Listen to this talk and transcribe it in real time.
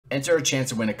Enter a chance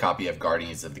to win a copy of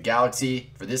Guardians of the Galaxy.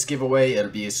 For this giveaway,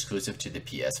 it'll be exclusive to the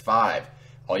PS5.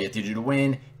 All you have to do to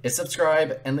win is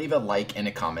subscribe and leave a like and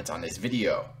a comment on this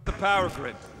video. The power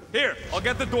grid. Here, I'll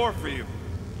get the door for you.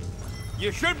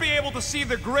 You should be able to see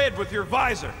the grid with your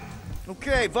visor.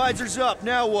 Okay, visor's up,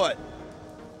 now what?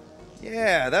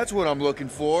 Yeah, that's what I'm looking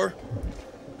for.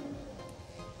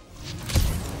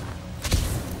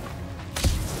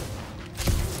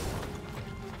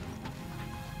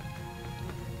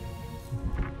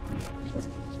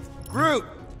 Groot,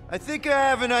 I think I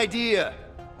have an idea.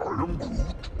 I am Groot.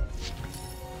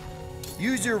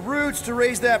 Use your roots to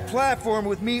raise that platform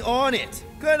with me on it.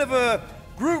 Kind of a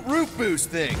Groot root boost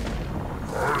thing.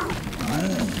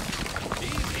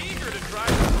 He's eager to try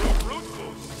the Groot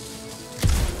boost.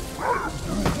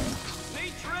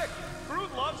 Neat trick.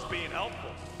 Groot loves being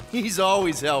helpful. He's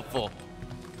always helpful.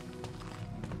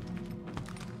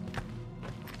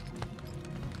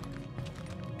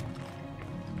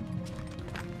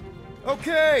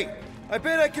 Okay, I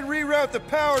bet I can reroute the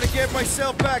power to get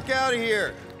myself back out of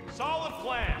here. Solid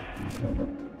plan.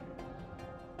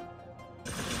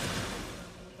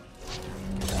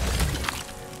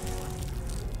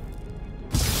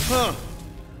 Huh.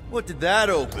 What did that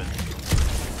open?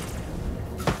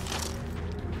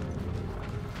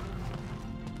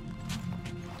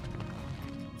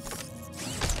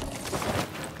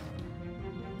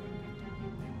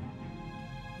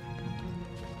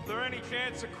 Is there any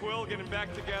chance of Quill getting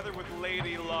back together with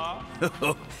Lady Law?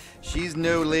 She's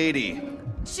no lady.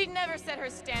 She'd never set her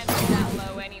standards that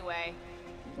low anyway.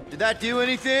 Did that do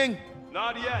anything?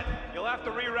 Not yet. You'll have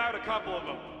to reroute a couple of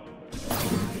them.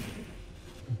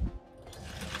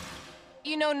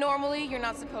 You know, normally you're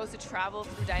not supposed to travel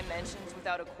through dimensions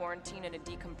without a quarantine and a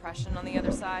decompression on the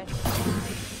other side.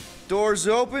 Doors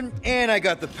open, and I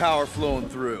got the power flowing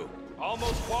through.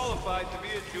 Almost qualified to be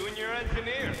a junior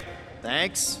engineer.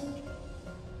 Thanks.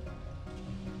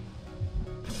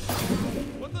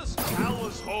 What does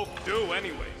Callous Hope do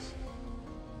anyways?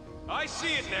 I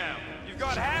see it now. You've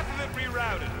got half of it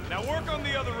rerouted. Now work on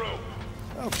the other room.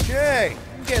 Okay,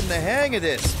 I'm getting the hang of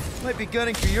this. Might be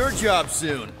gunning for your job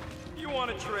soon. You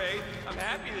want to trade? I'm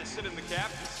happy to sit in the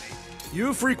captain's seat.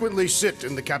 You frequently sit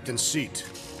in the captain's seat.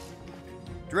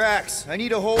 Drax, I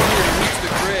need a hole here to reach the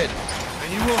grid.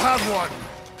 And you will have one.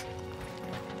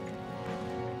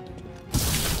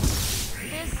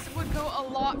 This would go a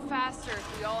lot faster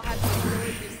if we all had the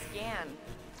ability to scan.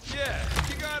 Yeah, if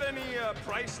you got any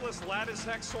priceless lattice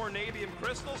hex ornadium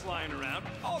crystals lying around,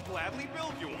 I'll gladly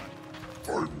build you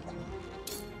one.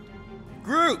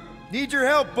 Groot, need your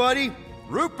help, buddy.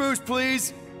 Root boost,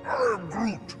 please. I am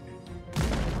Groot.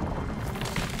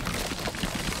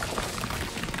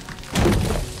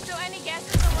 So any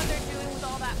guesses on what they're doing with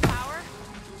all that power?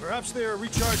 Perhaps they are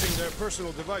recharging their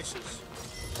personal devices.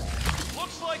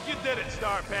 Looks like you did it,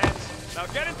 Star Pants. Now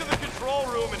get into the control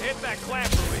room and hit that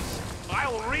clamp release.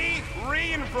 I'll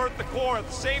re-invert the core at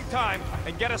the same time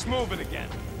and get us moving again.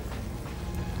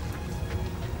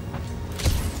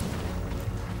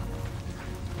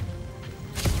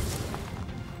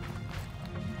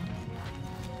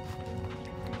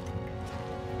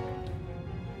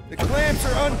 The clamps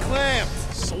are unclamped.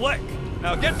 Slick.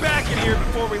 Now get back in here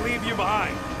before we leave you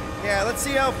behind. Yeah, let's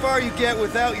see how far you get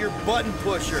without your button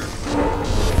pusher.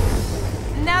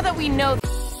 Now that we know